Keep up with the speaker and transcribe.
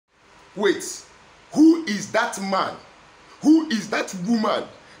Wait, who is that man? Who is that woman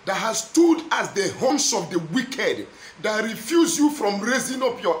that has stood as the horns of the wicked, that refuse you from raising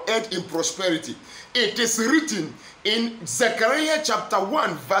up your head in prosperity? It is written in Zechariah chapter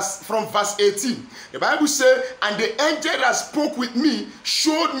 1 from verse 18. The Bible says, and the angel that spoke with me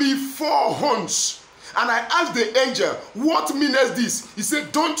showed me 4 horns. And I asked the angel, what means this? He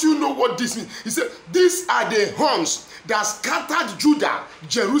said, don't you know what this means? He said, these are the horns that scattered Judah,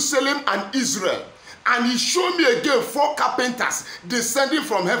 Jerusalem, and Israel. And he showed me again 4 carpenters descending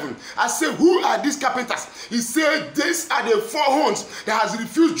from heaven. I said, who are these carpenters? He said, these are the 4 horns that has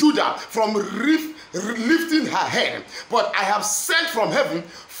refused Judah from lifting her head. But I have sent from heaven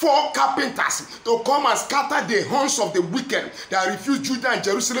 4 carpenters to come and scatter the horns of the wicked that refuse Judah and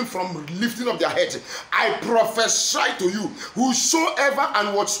Jerusalem from lifting up their heads. I prophesy to you, whosoever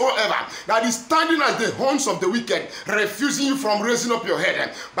and whatsoever that is standing as the horns of the wicked, refusing you from raising up your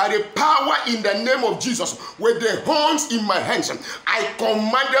head, by the power in the name of Jesus, with the horns in my hands, I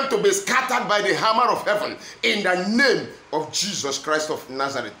command them to be scattered by the hammer of heaven in the name of Jesus Christ of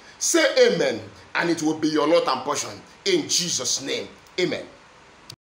Nazareth. Say amen, and it will be your lot and portion in Jesus' name. Amen.